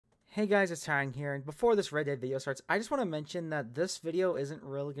Hey guys, it's Tyron here, and before this Red Dead video starts, I just want to mention that this video isn't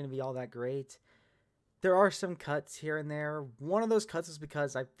really going to be all that great. There are some cuts here and there. One of those cuts is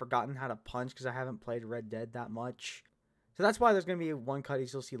because I've forgotten how to punch because I haven't played Red Dead that much. So that's why there's going to be one cut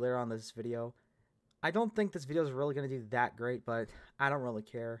you'll see later on this video. I don't think this video is really going to do that great, but I don't really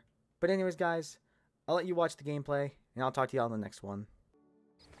care. But anyways guys, I'll let you watch the gameplay, and I'll talk to you all in the next one.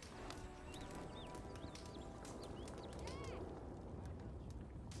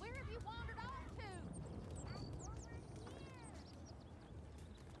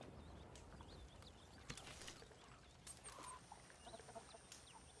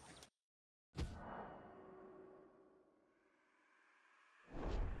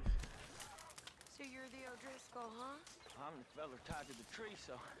 So you're the O'Driscoll, huh? I'm the fella tied to the tree,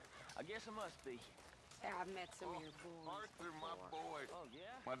 so I guess I must be. Yeah, I've met some of your boys. Arthur, my before. boy. Oh,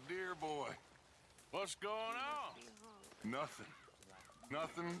 yeah? My dear boy. What's going on? Nothing.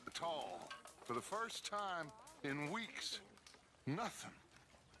 Nothing at all. For the first time in weeks. Nothing.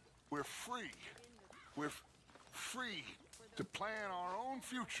 We're free. We're free to plan our own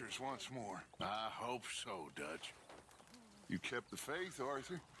futures once more. I hope so, Dutch. You kept the faith,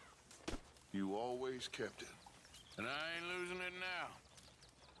 Arthur. You always kept it. And I ain't losing it now.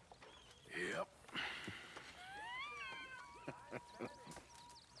 Yep.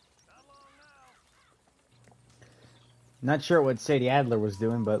 Not sure what Sadie Adler was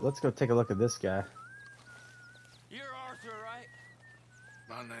doing, but let's go take a look at this guy. You're Arthur, right?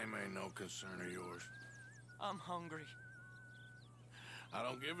 My name ain't no concern of yours. I'm hungry. I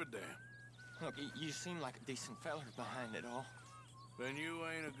don't give a damn. Look, you seem like a decent fella behind it all. Then you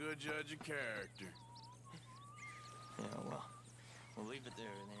ain't a good judge of character. Yeah, well, we'll leave it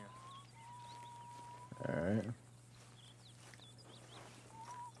there then. Alright.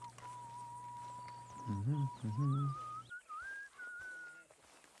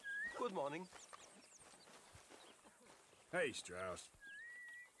 Good morning. Hey, Strauss.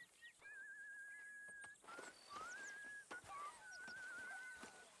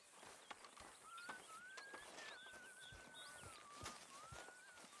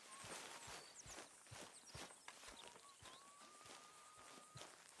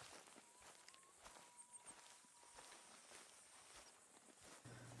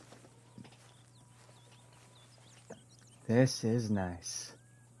 This is nice.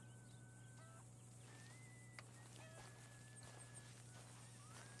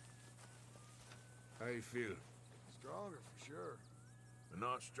 How you feeling? Stronger for sure. But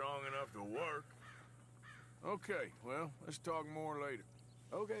not strong enough to work. Okay, well, let's talk more later.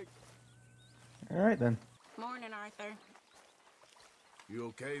 Okay. Alright then. Morning, Arthur. You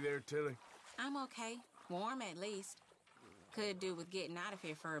okay there, Tilly? I'm okay. Warm at least. Could do with getting out of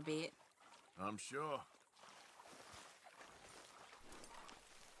here for a bit. I'm sure.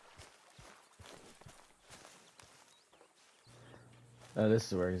 Oh,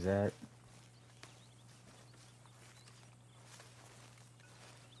 this is where he's at.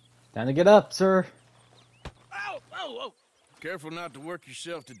 Time to get up, sir. Ow! Oh, oh! Careful not to work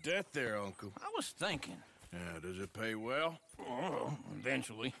yourself to death there, Uncle. I was thinking. Yeah, does it pay well? Oh,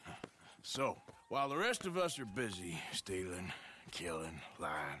 eventually. So, while the rest of us are busy stealing, killing,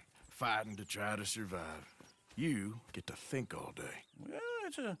 lying, fighting to try to survive, you get to think all day. Well,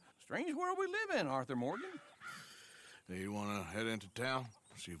 it's a strange world we live in, Arthur Morgan. Hey, you want to head into town?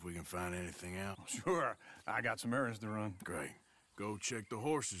 See if we can find anything out? Sure, I got some errands to run. Great. Go check the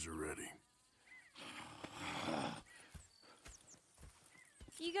horses are ready.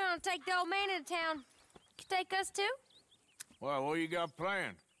 You gonna take the old man into town? Take us too? Well, what you got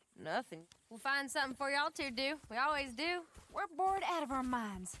planned? Nothing. We'll find something for y'all to do. We always do. We're bored out of our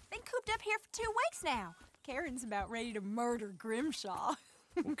minds. Been cooped up here for 2 weeks now. Karen's about ready to murder Grimshaw.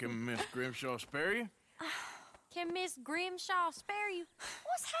 Well, can Miss Grimshaw spare you? Can Miss Grimshaw spare you?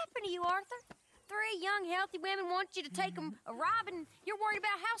 What's happened to you, Arthur? 3 young, healthy women want you to take them a robbing. You're worried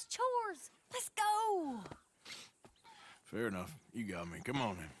about house chores. Let's go. Fair enough. You got me. Come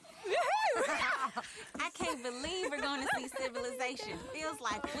on then. I can't believe we're going to see civilization. Feels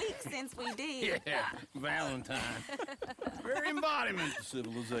like weeks since we did. Yeah, Valentine. Very embodiment of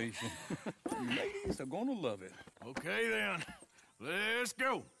civilization. You ladies are gonna love it. Okay then. Let's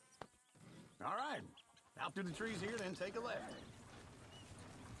go. All right, out through the trees here, then take a left.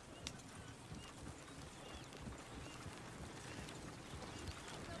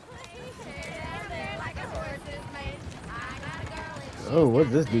 Oh,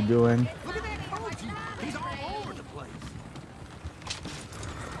 what's this dude doing? Look at that Koji. He's all over the place.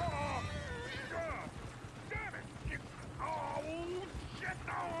 Damn it! Oh, shit,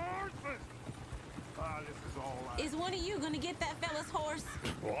 the horses! Is one of you gonna get that fella's horse?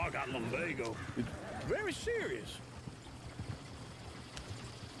 Well, I got lumbago. It's very serious.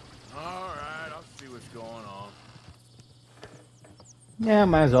 All right, I'll see what's going on. Yeah,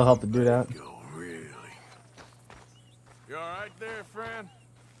 might as well help the dude out. Go, really? You all right there, friend?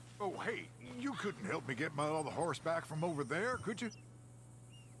 Oh, hey, you couldn't help me get my other horse back from over there, could you?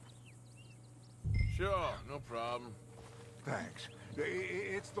 Sure, no problem. Thanks.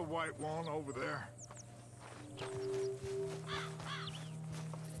 It's the white one over there.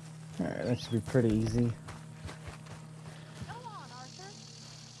 Alright, that should be pretty easy. Go on, Arthur.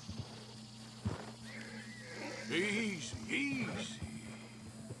 Easy, easy.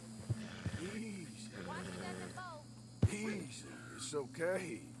 Easy. Watch that boat. Easy. It's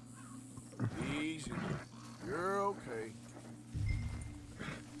okay. Easy. You're okay.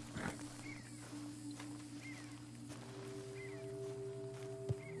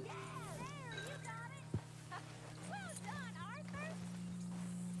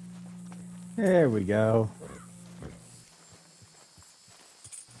 There we go.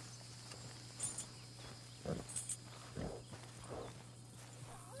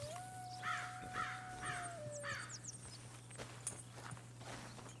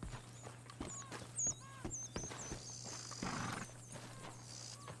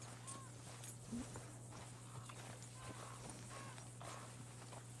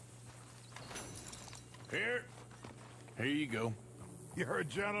 Here you go. You're a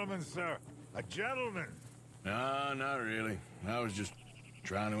gentleman, sir. A gentleman. No, not really. I was just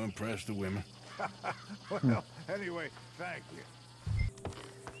trying to impress the women. Well, anyway, thank you.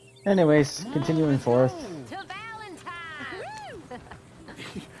 Anyways, continuing forth. To Valentine!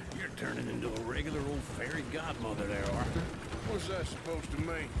 You're turning into a regular old fairy godmother there, Arthur. What's that supposed to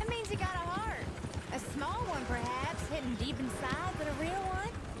mean? It means you got a heart. A small one, perhaps, hidden deep inside, but a real one.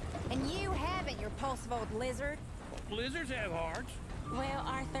 And you haven't, you repulsive old lizard. Lizards have hearts. Well,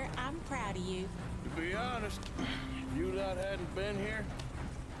 Arthur, I'm proud of you. To be honest, if you lot hadn't been here,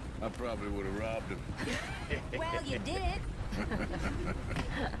 I probably would have robbed him. Well, you did it.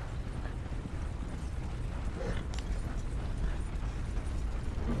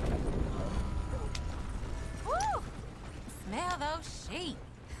 Woo! Smell those sheep.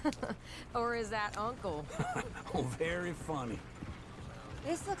 Or is that Uncle? Oh, very funny.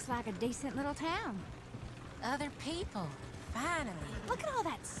 This looks like a decent little town. Other people. Finally. Look at all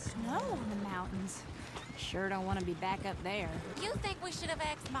that snow on the mountains. Sure don't want to be back up there. You think we should have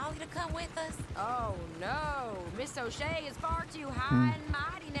asked Molly to come with us? Oh, no. Miss O'Shea is far too high and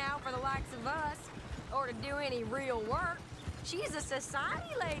mighty now for the likes of us. Or to do any real work. She's a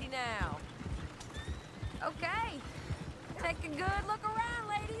society lady now. Okay. Take a good look around,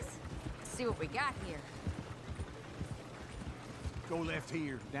 ladies. See what we got here. Go left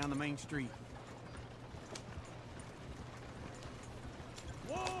here, down the main street.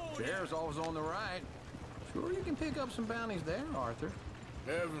 Whoa! Sheriff's always on the right. Sure you can pick up some bounties there, Arthur.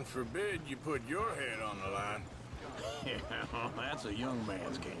 Heaven forbid you put your head on the line. Yeah, that's a young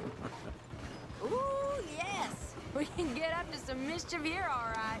man's game. Ooh, yes. We can get up to some mischief here,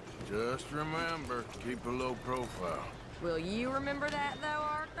 all right. Just remember, keep a low profile. Will you remember that, though,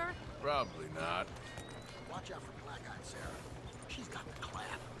 Arthur? Probably not. Watch out for Black-Eyed Sarah. She's got the clap.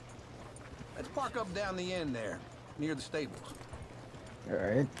 Let's park up down the end there, near the stables.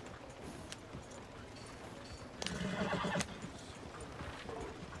 Alright.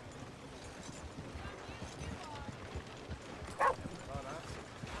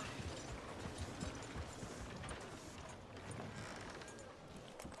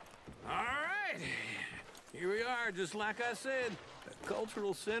 All right. Here we are, just like I said. A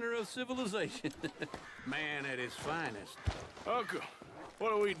cultural center of civilization. Man at his finest. Uncle,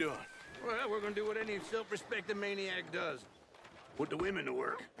 what are we doing? Well, we're gonna do what any self-respecting maniac does. Put the women to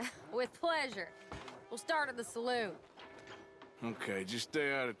work. With pleasure. We'll start at the saloon. Okay, just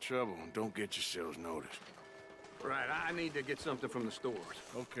stay out of trouble and don't get yourselves noticed. Right, I need to get something from the stores.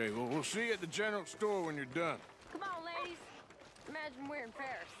 Okay, well, we'll see you at the general store when you're done. Come on, ladies. Imagine we're in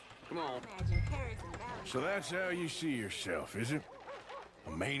Paris. Come on. Imagine Paris and Valentine. So that's how you see yourself, is it?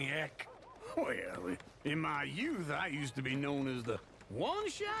 A maniac? Well, in my youth, I used to be known as the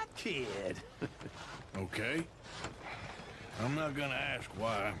one-shot kid. Okay. I'm not gonna ask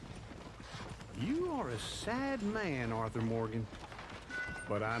why. You are a sad man, Arthur Morgan.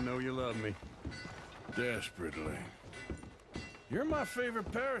 But I know you love me. Desperately. You're my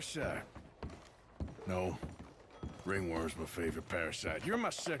favorite parasite. No. Ringworm's my favorite parasite. You're my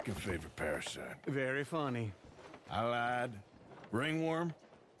second favorite parasite. Very funny. I lied. Ringworm.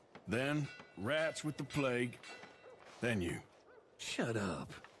 Then rats with the plague. Then you. Shut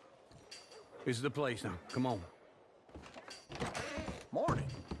up. This is the place now. Come on. Morning.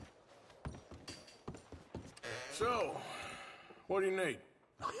 So, what do you need?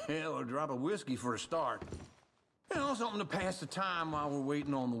 Hell, a drop of whiskey for a start. You know, something to pass the time while we're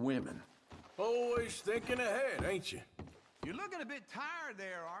waiting on the women. Always thinking ahead, ain't you? You're looking a bit tired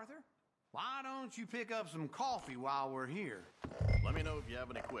there, Arthur. Why don't you pick up some coffee while we're here? Let me know if you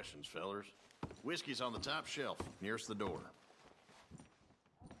have any questions, fellers. Whiskey's on the top shelf, nearest the door.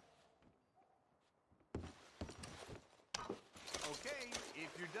 Okay,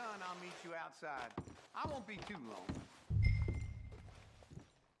 if you're done, I'll meet you outside. I won't be too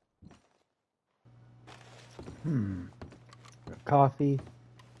long. Coffee.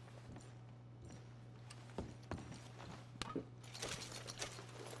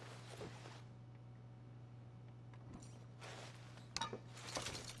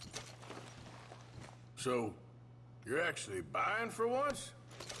 So, you're actually buying for once?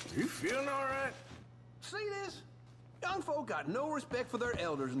 You feeling all right? See this? Young folk got no respect for their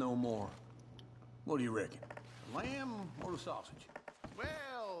elders no more. What do you reckon? Lamb or the sausage?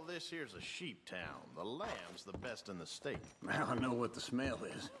 Well, this here's a sheep town. The lamb's the best in the state. I know what the smell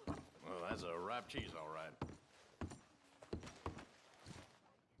is. Well, that's a ripe cheese, all right.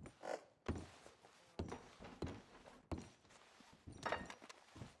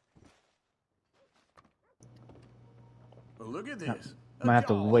 Well, look at this. Might have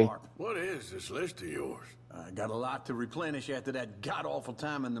to wait. What is this list of yours? I got a lot to replenish after that god-awful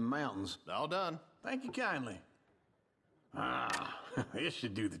time in the mountains. All done. Thank you kindly. Ah, this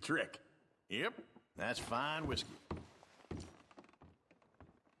should do the trick. Yep, that's fine whiskey.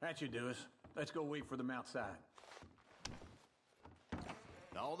 That should do us. Let's go wait for them outside.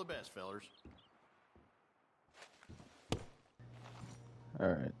 All the best, fellers.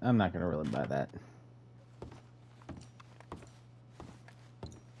 Alright, I'm not gonna really buy that.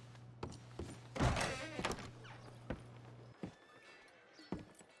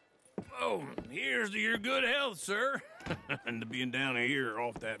 Oh, here's to your good health, sir. And to being down here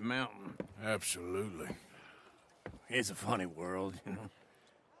off that mountain. Absolutely. It's a funny world, you know.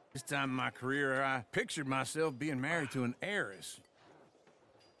 This time in my career, I pictured myself being married to an heiress.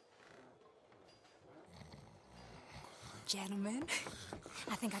 Gentlemen,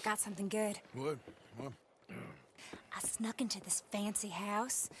 I think I got something good. What? I snuck into this fancy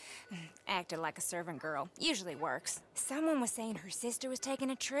house. Acted like a servant girl. Usually works. Someone was saying her sister was taking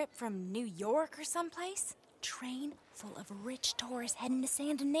a trip from New York or someplace. Train full of rich tourists heading to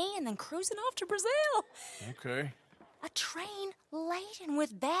Saint Denis and then cruising off to Brazil. Okay. A train laden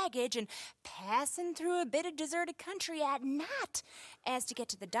with baggage and passing through a bit of deserted country at night as to get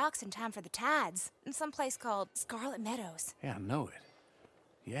to the docks in time for the tides in some place called Scarlet Meadows. Yeah, I know it.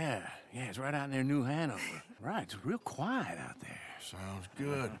 Yeah, it's right out near New Hanover. Right, it's real quiet out there. Sounds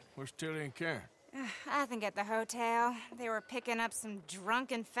good. Where's Tilly and Karen? I think at the hotel. They were picking up some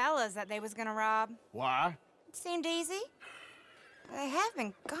drunken fellas that they was gonna rob. Why? It seemed easy. They have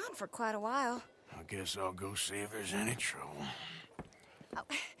been gone for quite a while. I guess I'll go see if there's any trouble. Oh,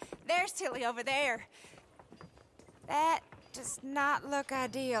 there's Tilly over there. That does not look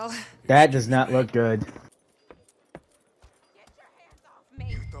ideal. That does not look good.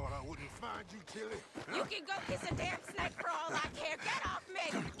 You thought I wouldn't find you, Tilly? You can go kiss a damn snake for all I care. Get off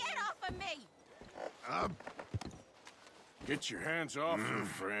me! Get off of me! Get your hands off her,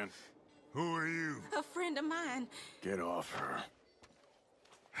 friend. Who are you? A friend of mine. Get off her.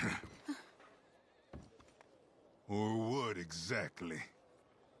 Or what exactly?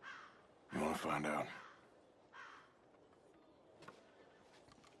 You want to find out?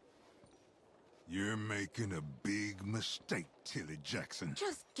 You're making a big mistake, Tilly Jackson.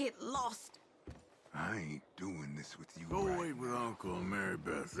 Just get lost. I ain't doing this with you. Go right wait with now. Uncle and Mary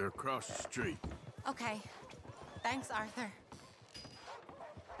Beth. They're across the street. Okay. Thanks, Arthur.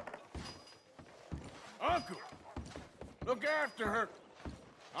 Uncle! Look after her.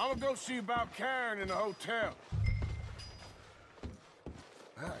 I'm gonna go see about Karen in the hotel.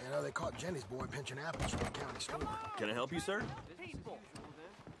 Well, you know, they caught Jenny's boy pinching apples from the county store. Can I help you, sir? People.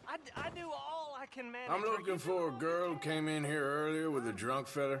 I do all I can manage. I'm looking for a girl who came in here earlier with a drunk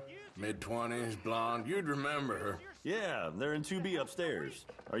fella. Mid-20s, blonde. You'd remember her. Yeah, they're in 2B upstairs.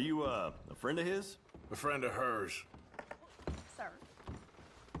 Are you, a friend of his? A friend of hers. Sir.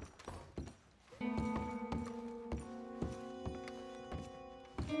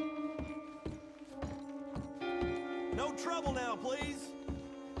 No trouble now, please.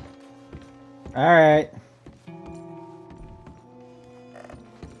 All right.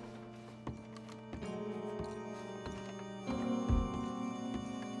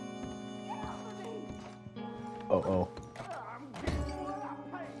 Uh-oh.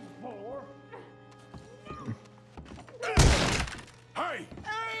 Hey!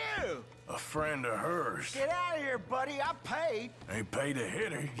 Hey, you! A friend of hers. Get out of here, buddy. I paid. Ain't paid to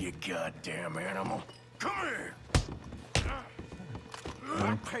hit her, you goddamn animal. Come here.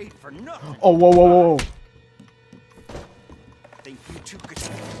 I paid for nothing. Oh, whoa, whoa, whoa. Think you two could...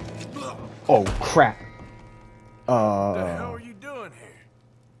 Oh, crap. What the hell are you doing here?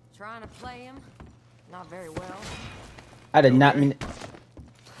 Trying to play him? Not very well. I did not mean...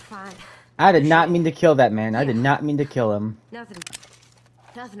 Fine. I did not mean to kill that man. I did not mean to kill him. Nothing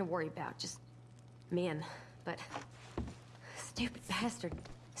to worry about. Just men. But stupid bastard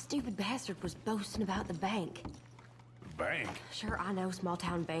was boasting about the bank. The bank? Sure, I know small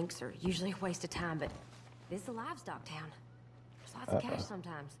town banks are usually a waste of time, but this is a livestock town. There's lots of cash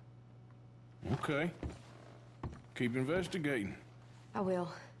sometimes. Okay. Keep investigating. I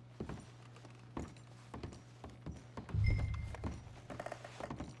will.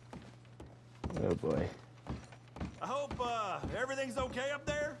 Oh boy. I hope, everything's okay up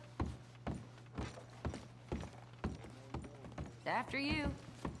there? After you.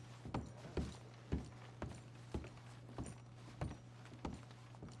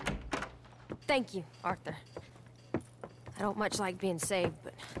 Thank you, Arthur. I don't much like being saved,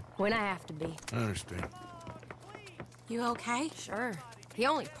 but when I have to be. I understand. You okay? Sure. He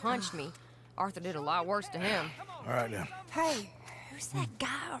only punched me. Arthur did a lot worse to him. All right, then. Hey, who's that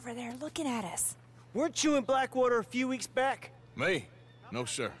guy over there looking at us? Weren't you in Blackwater a few weeks back? Me? No,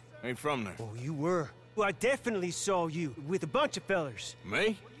 sir. Ain't from there. Oh, you were. Well, I definitely saw you with a bunch of fellers.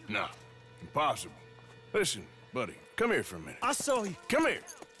 Me? No. Impossible. Listen, buddy, come here for a minute. I saw you. Come here.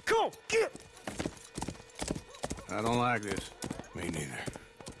 Come on, get! I don't like this. Me neither.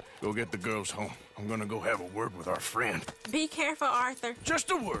 Go get the girls home. I'm gonna go have a word with our friend. Be careful, Arthur.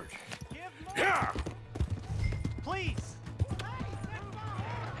 Just a word. Yeah. Please.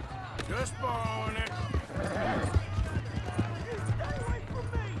 Just borrowing it.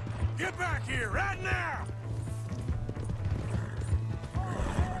 Get back here right now!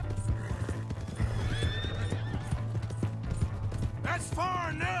 That's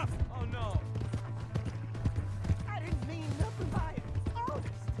far enough! Oh, no. I didn't mean nothing by it. Honest.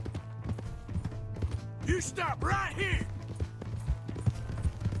 You stop right here!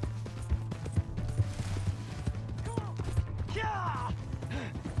 Come on. Yeah!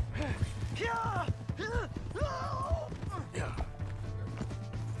 Yeah! Yeah.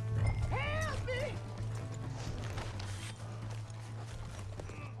 Help me!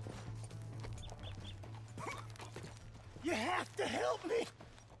 You have to help me!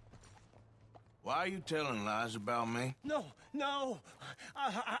 Why are you telling lies about me? No.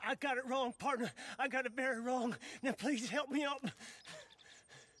 I got it wrong, partner. I got it very wrong. Now please help me up.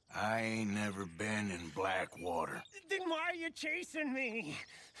 I ain't never been in Blackwater. Then why are you chasing me?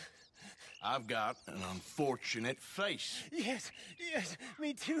 I've got an unfortunate face. Yes,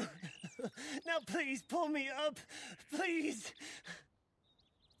 me too. Now please pull me up, please.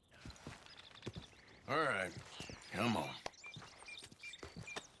 All right, come on.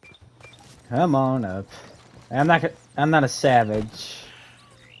 Come on up. I'm not a savage.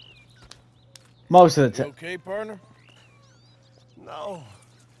 Most of the You time. okay, partner? No,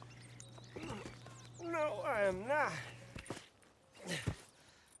 I am not.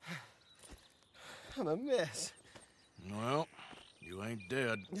 I'm a mess. Well, you ain't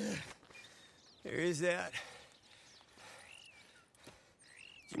dead. There is that.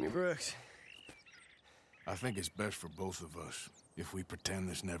 Jimmy Brooks. I think it's best for both of us if we pretend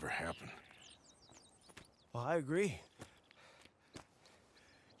this never happened. Well, I agree.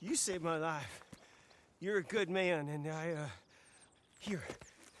 You saved my life. You're a good man, and here.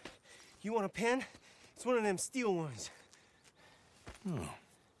 You want a pen? It's one of them steel ones. Oh.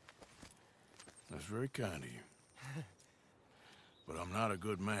 That's very kind of you. But I'm not a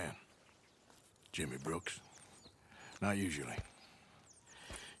good man, Jimmy Brooks. Not usually.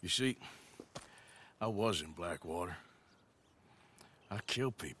 You see, I was in Blackwater. I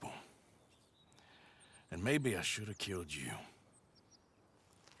killed people. And maybe I should have killed you.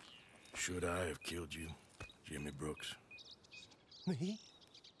 Should I have killed you, Jimmy Brooks? Me?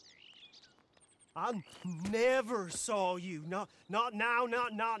 I never saw you. Not now,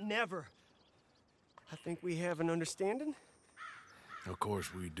 not never. I think we have an understanding. Of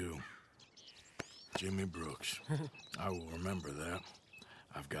course we do. Jimmy Brooks. I will remember that.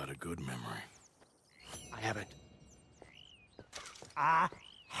 I've got a good memory. I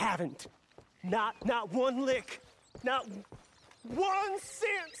haven't. Not one lick. Not 1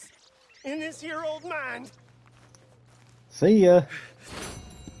 cent in this here old mind. See ya.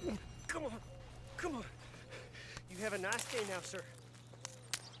 Come on. You have a nice day now, sir.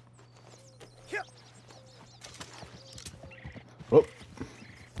 Yep. Oh.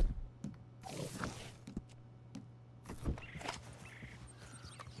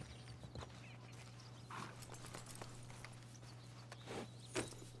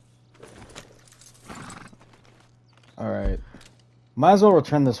 Might as well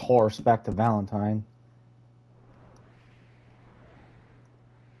return this horse back to Valentine.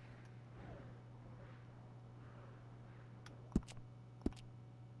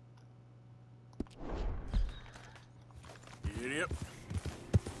 Idiot.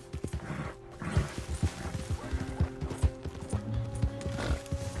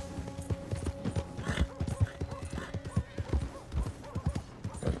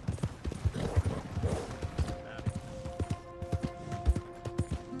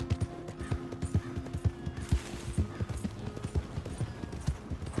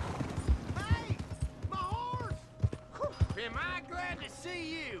 Am I glad to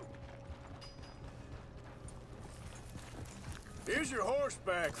see you? Here's your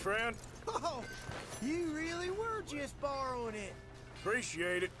horseback, friend. Oh, you really were just borrowing it.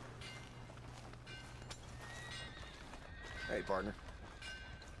 Appreciate it. Hey, partner.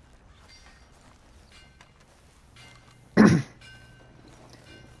 How's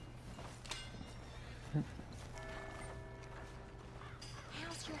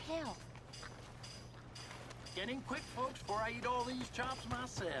your health? Getting quick, folks, before I eat all these chops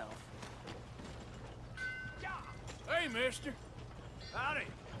myself. Hey, mister. Howdy.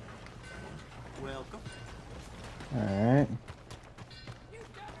 Welcome. Alright.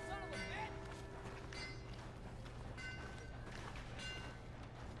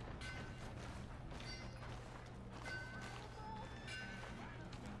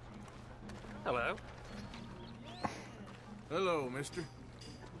 Hello. Hello, mister.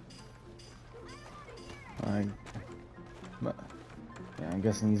 Yeah, I'm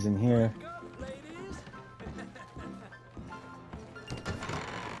guessing he's in here.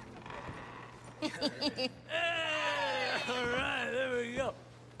 All right, there we go.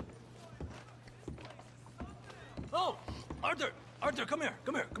 Oh, Arthur, come here,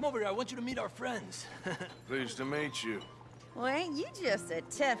 come over here. I want you to meet our friends. Pleased to meet you. Well, ain't you just a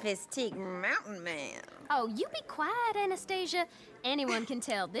toughest mountain man? Oh, you be quiet, Anastasia. Anyone can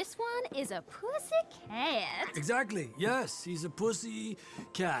tell this one is a pussy cat. Exactly. Yes, he's a pussy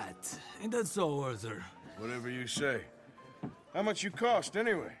cat. Ain't that so, Arthur? Whatever you say. How much you cost,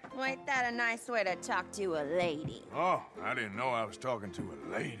 anyway? Well, ain't that a nice way to talk to a lady? Oh, I didn't know I was talking to a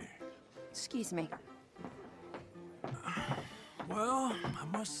lady. Excuse me. Well, I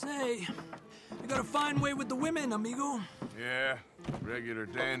must say, you got a fine way with the women, amigo. Yeah, regular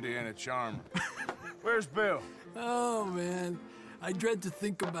dandy and a charmer. Where's Bill? Oh, man. I dread to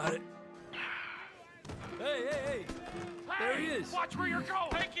think about it. Hey! There he is. Watch where you're going.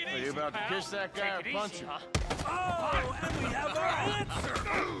 Take it Are easy, you about to pal. kiss that guy or Take it punch easy, him? huh? Oh, and we have our answer.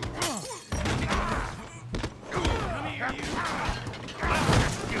 Come here, you.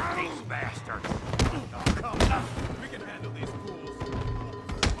 You these bastards. Come on. We can handle these fools.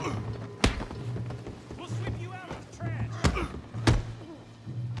 We'll sweep you out of the trash.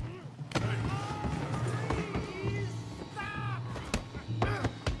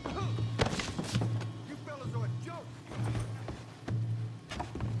 You fellas are a joke.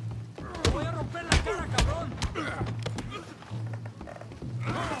 Voy a romper la cara, cabrón.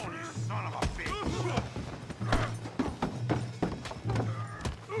 Oh, you son of a bitch.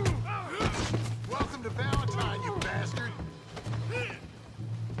 Welcome to Valentine, you bastard. You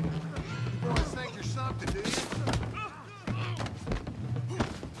boys think you're something, do you? You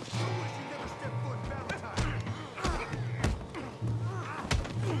never step foot in Valentine.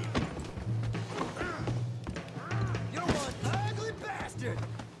 You're one ugly bastard.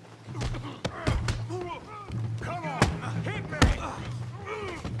 Come on, hit me!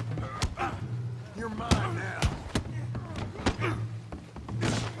 You're mine now.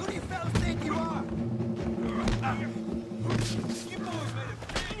 Who do you fellas think you are? You boys made a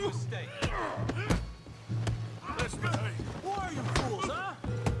big mistake. Let's behave. Who are you fools, huh?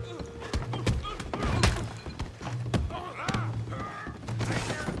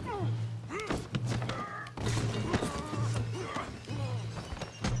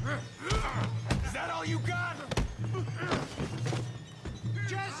 Is that all you got?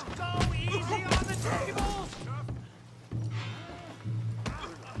 Just go easy on the tables.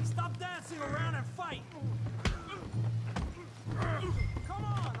 Stop dancing around and fight. Come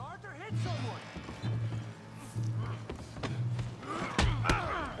on, Arthur, hit someone.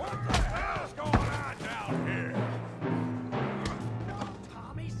 What the hell's going on down here? No,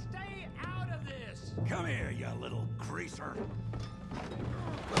 Tommy, stay out of this. Come here, you little greaser.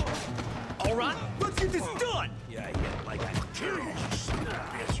 All right, let's get this done. Yeah, like I kill you, son of a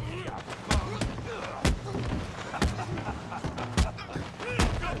bitch.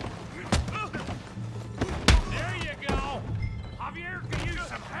 There you go. Javier can use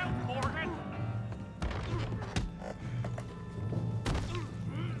some help, Morgan.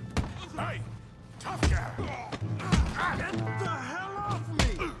 Hey, tough guy. Get the hell off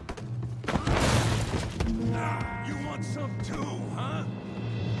me! You want some too, huh?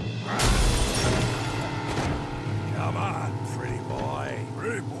 Come on, pretty boy.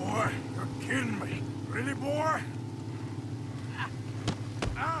 Pretty boy? You're kidding me. Pretty boy?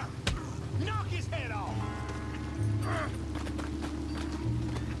 Knock his head off!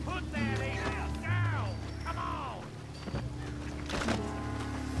 Put that ass down! Come on!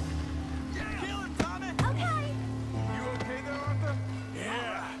 Kill him, Tommy! Okay. You okay there, Arthur?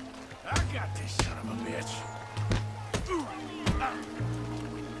 Yeah, I got this son of a bitch.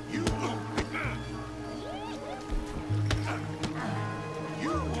 You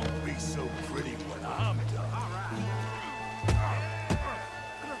won't be so pretty when I'm done. All right.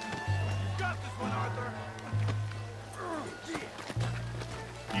 You got this one, Arthur.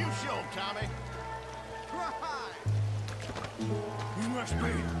 You show him, Tommy. Right. You must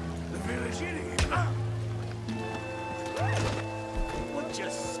be the village idiot. What you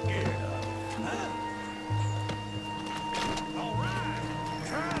scared of, huh? All right.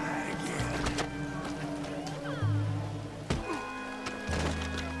 Try that again.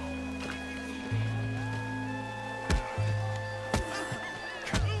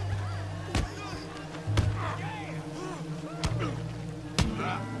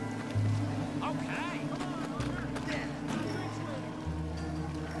 Okay.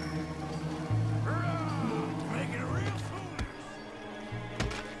 Making a real fool.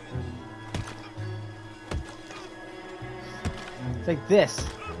 It's like this,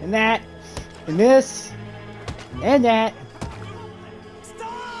 and that, and this, and that.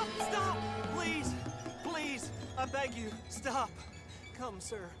 Stop! Stop! Please! Please! I beg you, stop. Come,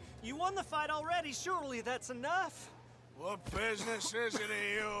 sir. You won the fight already. Surely that's enough. What business is it of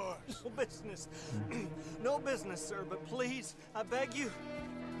yours? No business. No business, sir, but please, I beg you.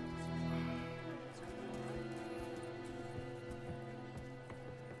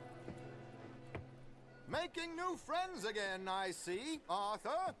 Making new friends again, I see,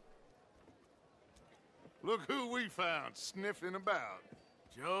 Arthur. Look who we found sniffing about.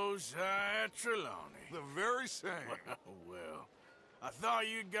 Josiah Trelawney. The very same. Well, I thought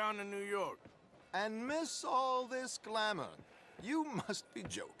you'd gone to New York. And miss all this glamour. You must be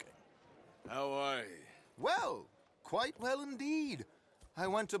joking. How are you? Well, quite well indeed. I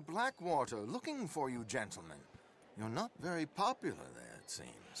went to Blackwater looking for you gentlemen. You're not very popular there, it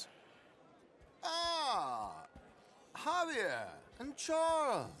seems. Ah, Javier and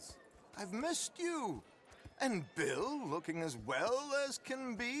Charles. I've missed you. And Bill looking as well as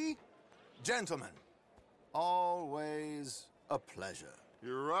can be. Gentlemen, always a pleasure.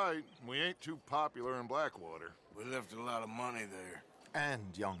 You're right. We ain't too popular in Blackwater. We left a lot of money there.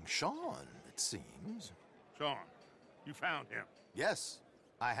 And young Sean, it seems. Sean, you found him. Yes,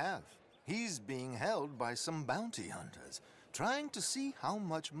 I have. He's being held by some bounty hunters, trying to see how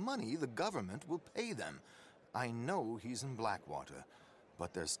much money the government will pay them. I know he's in Blackwater,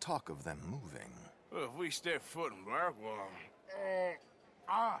 but there's talk of them moving. Well, if we step foot in Blackwater...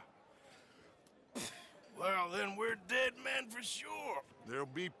 Well, then we're dead men for sure. There'll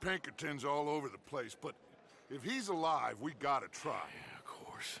be Pinkertons all over the place, but if he's alive, we gotta try. Yeah, of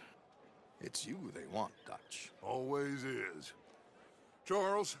course. It's you they want, Dutch. Always is.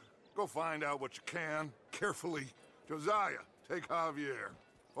 Charles, go find out what you can, carefully. Josiah, take Javier.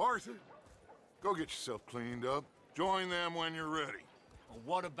 Arthur, go get yourself cleaned up. Join them when you're ready. Well,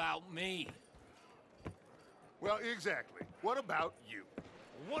 what about me? Well, exactly. What about you?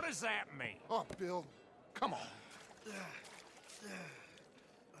 What does that mean? Oh, Bill, come on.